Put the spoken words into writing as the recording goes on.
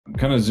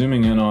kind of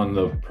zooming in on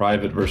the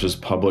private versus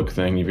public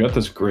thing, you've got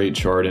this great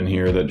chart in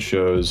here that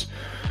shows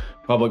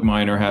public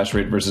miner hash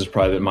rate versus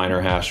private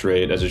miner hash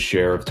rate as a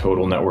share of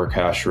total network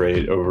hash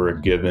rate over a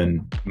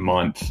given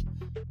month.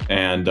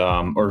 And,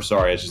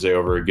 I should say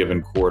over a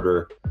given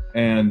quarter.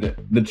 And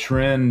the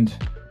trend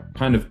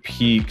kind of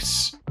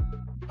peaks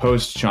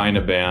post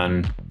China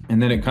ban, and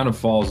then it kind of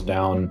falls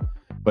down,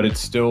 but it's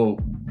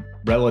still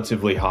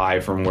relatively high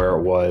from where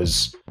it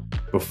was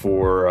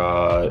before,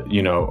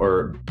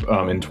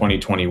 in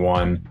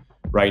 2021.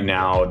 Right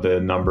now, the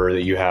number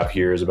that you have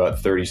here is about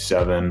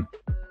 37%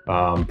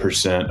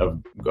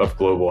 of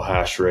global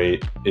hash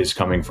rate is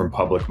coming from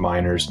public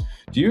miners.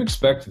 Do you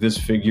expect this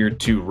figure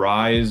to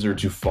rise or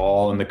to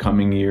fall in the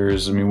coming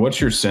years? I mean, what's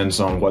your sense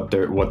on what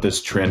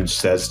this trend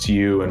says to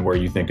you and where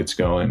you think it's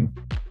going?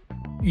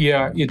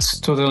 Yeah, it's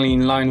totally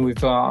in line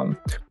with our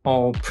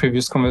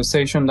previous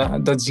conversation.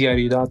 That's the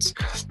idea that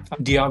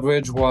the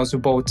average was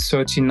about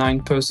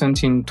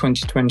 39% in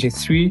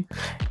 2023,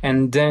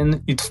 and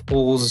then it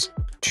falls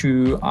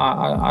to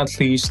at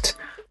least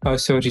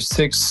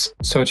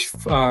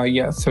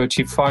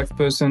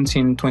 35%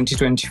 in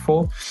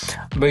 2024.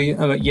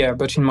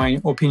 But in my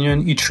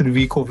opinion, it should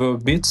recover a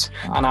bit,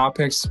 an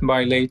apex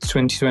by late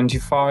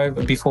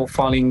 2025 before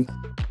falling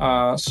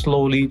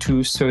slowly to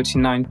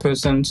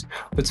 39%.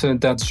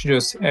 But that's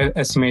just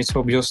estimates,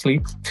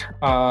 obviously,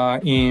 by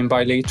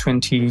late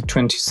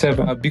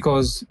 2027,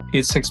 because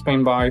it's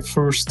explained by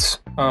first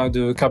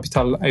the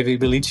capital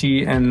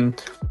availability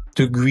and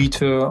the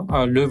greater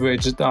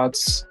leverage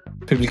that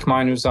public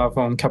miners have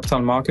on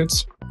capital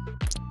markets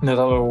that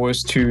allow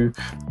us to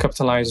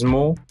capitalize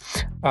more.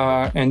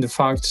 And the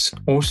fact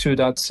also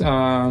that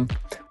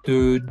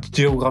the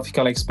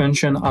geographical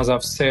expansion, as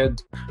I've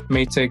said,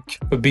 may take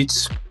a bit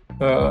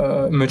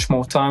much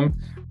more time,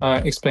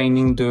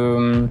 explaining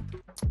the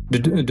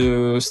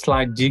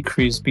slight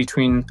decrease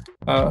between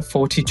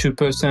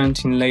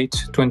 42% in late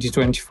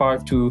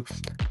 2025 to,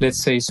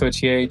 let's say,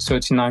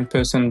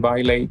 39%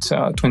 by late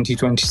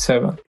 2027.